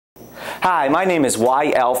Hi, my name is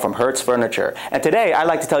YL from Hertz Furniture, and today I'd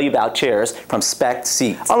like to tell you about chairs from Spec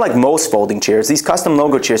Seats. Unlike most folding chairs, these custom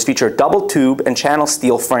logo chairs feature double tube and channel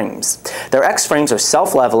steel frames. Their X frames are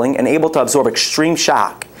self-leveling and able to absorb extreme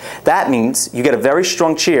shock. That means you get a very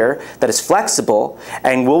strong chair that is flexible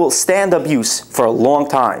and will stand abuse for a long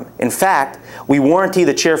time. In fact, we warranty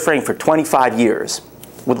the chair frame for 25 years.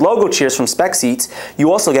 With logo chairs from Spec Seats,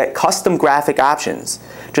 you also get custom graphic options.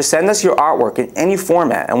 Just send us your artwork in any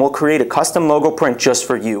format and we'll create a custom logo print just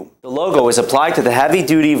for you. The logo is applied to the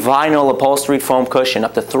heavy-duty vinyl upholstery foam cushion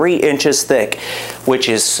up to 3 inches thick, which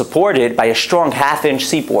is supported by a strong half-inch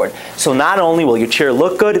seatboard. So not only will your chair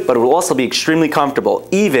look good, but it will also be extremely comfortable,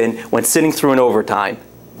 even when sitting through an overtime.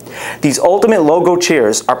 These ultimate logo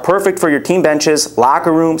chairs are perfect for your team benches,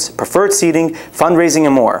 locker rooms, preferred seating, fundraising,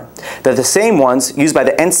 and more. They're the same ones used by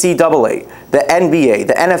the NCAA, the NBA,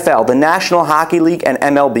 the NFL, the National Hockey League, and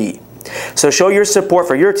MLB. So show your support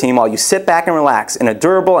for your team while you sit back and relax in a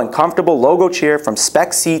durable and comfortable logo chair from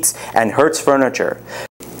Spec Seats and Hertz Furniture.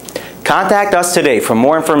 Contact us today for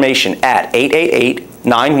more information at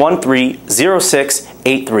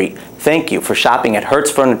 888-913-0683. Thank you for shopping at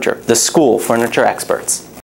Hertz Furniture, the school furniture experts.